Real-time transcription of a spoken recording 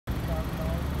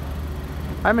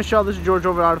Hi Michelle, this is George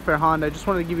over at Autofair Honda. I just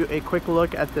wanted to give you a quick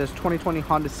look at this 2020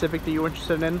 Honda Civic that you were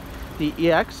interested in, the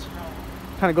EX.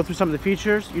 Kind of go through some of the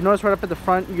features. You notice right up at the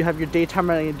front you have your daytime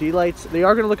LED lights. They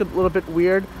are going to look a little bit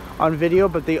weird on video,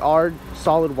 but they are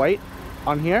solid white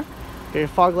on here. Your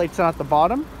fog lights down at the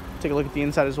bottom. Take a look at the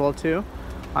inside as well too.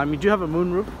 You do have a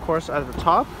moonroof, of course, at the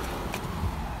top.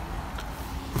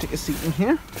 Take a seat in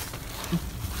here.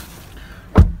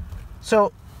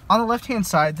 So on the left hand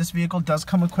side, this vehicle does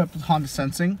come equipped with Honda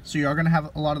Sensing, so you are going to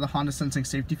have a lot of the Honda Sensing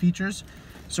safety features.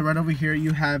 So right over here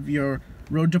you have your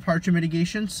road departure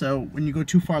mitigation, so when you go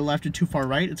too far left or too far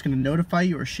right, it's going to notify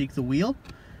you or shake the wheel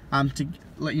to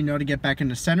let you know to get back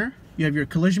into center. You have your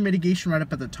collision mitigation right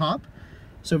up at the top,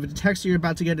 so if it detects that you're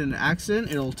about to get in an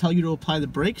accident, it'll tell you to apply the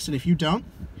brakes, and if you don't,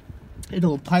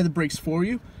 it'll apply the brakes for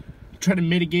you to try to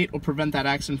mitigate or prevent that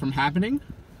accident from happening.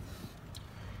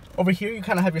 Over here you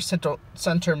kind of have your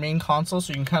center main console,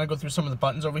 so you can kind of go through some of the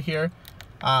buttons over here.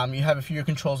 You have a few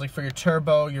controls like for your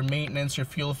turbo, your maintenance, your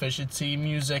fuel efficiency,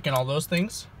 music, and all those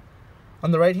things.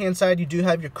 On the right hand side you do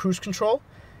have your cruise control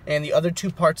and the other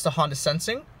two parts, the Honda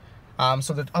Sensing.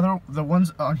 So the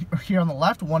ones here on the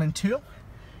left, 1 and 2,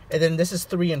 and then this is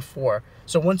 3 and 4.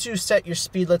 So once you set your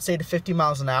speed, let's say to 50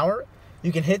 miles an hour,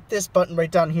 you can hit this button right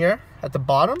down here at the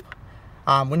bottom.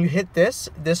 When you hit this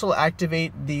will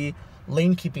activate the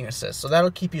lane keeping assist, so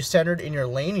that'll keep you centered in your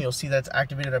lane. You'll see that's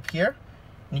activated up here,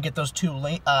 and you get those two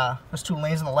lanes on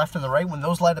the left and the right. When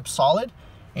those light up solid,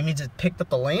 it means it picked up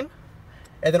the lane.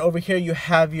 And then over here you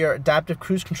have your adaptive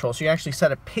cruise control, so you actually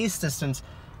set a pace distance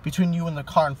between you and the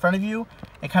car in front of you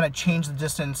and kind of change the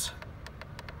distance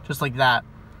just like that.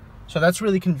 So that's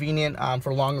really convenient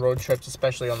for long road trips,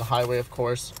 especially on the highway, of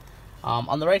course.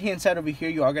 On the right hand side over here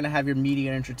you are going to have your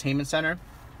media and entertainment center.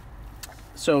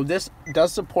 So this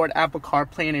does support Apple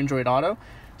CarPlay and Android Auto.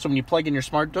 So when you plug in your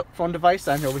smartphone device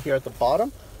down here over here at the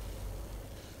bottom,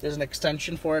 there's an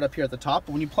extension for it up here at the top.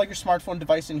 But when you plug your smartphone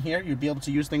device in here, you'll be able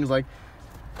to use things like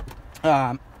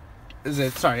Pandora,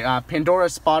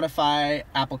 Spotify,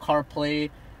 Apple CarPlay,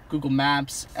 Google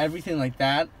Maps, everything like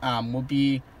that will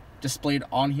be displayed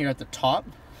on here at the top.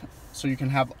 So you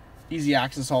can have easy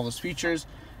access to all those features,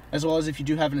 as well as if you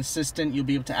do have an assistant, you'll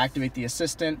be able to activate the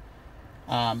assistant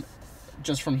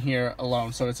just from here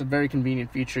alone. So it's a very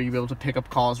convenient feature. You'll be able to pick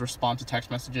up calls, respond to text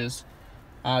messages.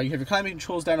 You have your climate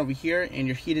controls down over here and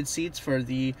your heated seats for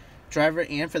the driver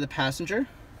and for the passenger.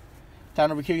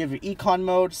 Down over here you have your econ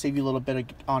mode, save you a little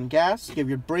bit on gas. You have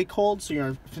your brake hold, so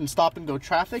you're in stop and go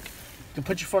traffic. You can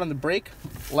put your foot on the brake,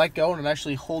 let go, and it'll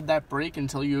actually hold that brake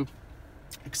until you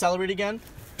accelerate again.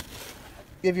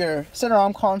 You have your center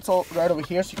arm console right over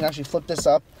here, so you can actually flip this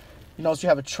up. You notice you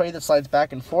have a tray that slides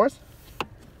back and forth,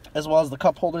 as well as the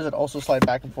cup holders that also slide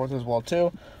back and forth as well too,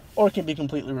 or it can be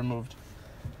completely removed.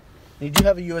 And you do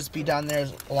have a USB down there,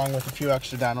 along with a few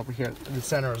extra down over here in the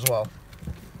center as well.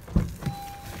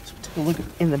 So take a look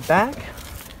in the back,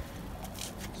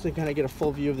 so you kind of get a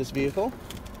full view of this vehicle.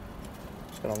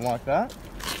 Just gonna unlock that.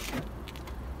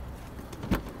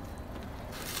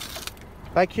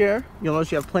 Back here, you'll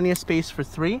notice you have plenty of space for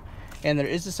 3, and there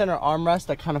is a center armrest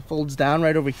that kind of folds down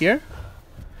right over here.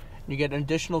 You get an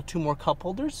additional 2 more cup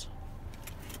holders.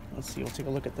 Let's see, we'll take a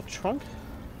look at the trunk.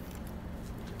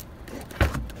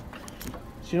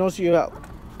 So you notice you got a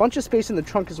bunch of space in the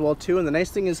trunk as well too, and the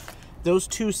nice thing is those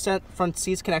 2 front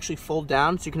seats can actually fold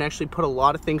down, so you can actually put a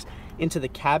lot of things into the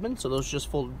cabin. So those just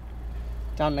fold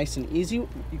down nice and easy.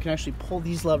 You can actually pull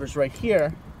these levers right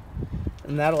here,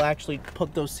 and that'll actually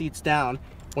put those seats down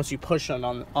once you push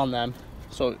on them,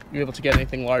 so you're able to get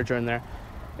anything larger in there.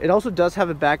 It also does have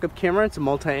a backup camera. It's a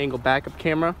multi-angle backup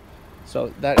camera,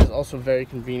 so that is also very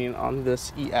convenient on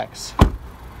this EX.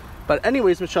 But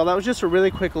anyways, Michelle, that was just a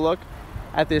really quick look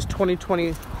at this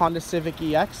 2020 Honda Civic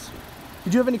EX. If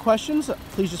you do have any questions,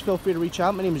 please just feel free to reach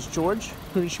out. My name is George. You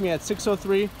can reach me at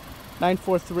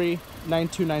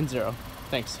 603-943-9290.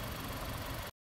 Thanks.